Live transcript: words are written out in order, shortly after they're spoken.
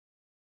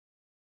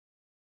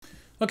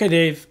Okay,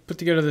 Dave, put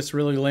together this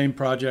really lame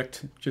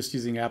project just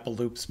using Apple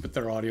Loops, but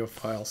they're audio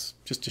files,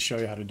 just to show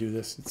you how to do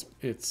this.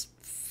 It's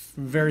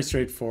very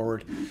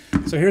straightforward.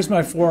 So here's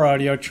my 4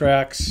 audio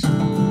tracks.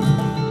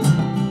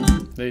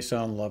 They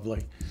sound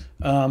lovely.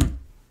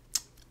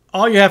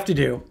 All you have to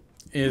do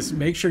is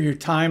make sure your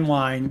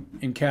timeline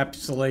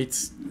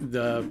encapsulates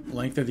the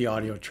length of the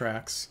audio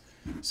tracks.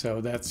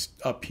 So that's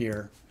up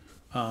here.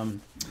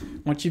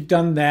 Once you've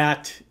done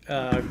that,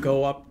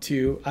 go up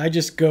to, I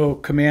just go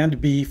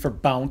Command B for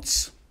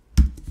bounce.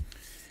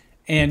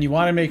 And you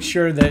want to make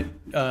sure that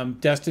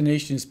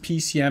destination is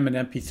PCM and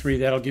MP3.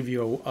 That'll give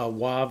you a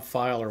WAV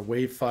file or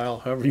WAV file,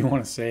 however you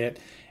want to say it,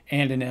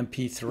 and an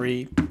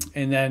MP3.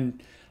 And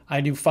then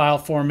I do file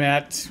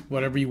format,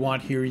 whatever you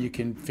want here, you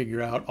can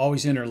figure out,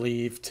 always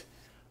interleaved.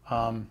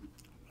 I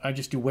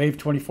just do WAV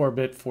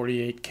 24-bit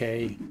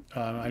 48K.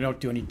 I don't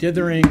do any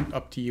dithering,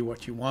 up to you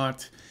what you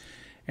want.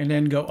 And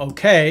then go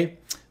OK.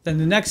 Then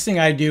the next thing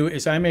I do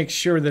is I make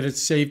sure that it's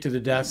saved to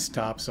the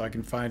desktop so I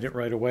can find it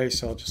right away.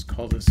 So I'll just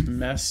call this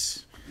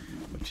mess,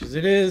 which is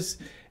it is.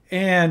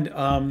 And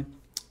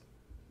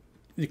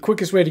the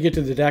quickest way to get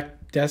to the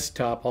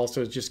desktop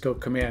also is just go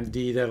Command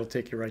D. That'll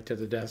take you right to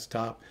the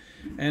desktop.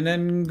 And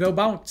then go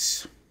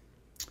bounce.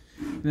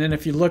 And then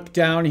if you look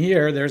down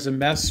here, there's a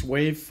mess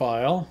WAV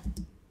file.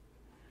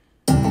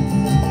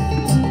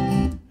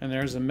 And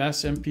there's a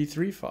mess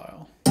MP3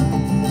 file.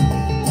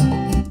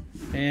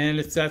 And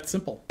it's that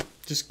simple.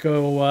 Just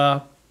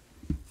go,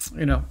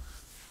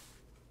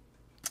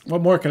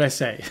 what more can I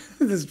say?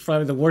 This is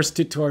probably the worst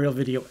tutorial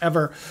video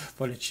ever,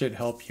 but it should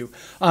help you.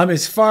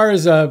 As far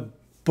as a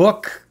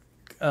book,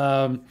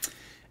 I'll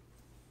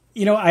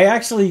give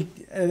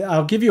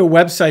you a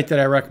website that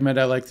I recommend.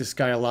 I like this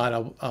guy a lot.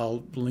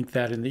 I'll link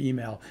that in the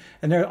email.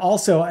 And there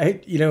also,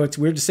 it's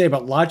weird to say,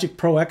 but Logic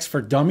Pro X for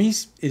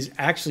Dummies is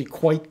actually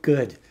quite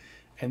good.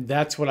 And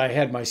that's what I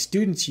had my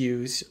students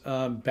use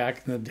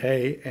back in the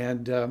day.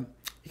 And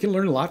you can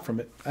learn a lot from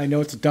it. I know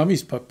it's a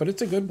dummies book, but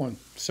it's a good one.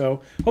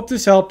 So hope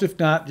this helped. If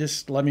not,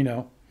 just let me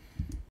know.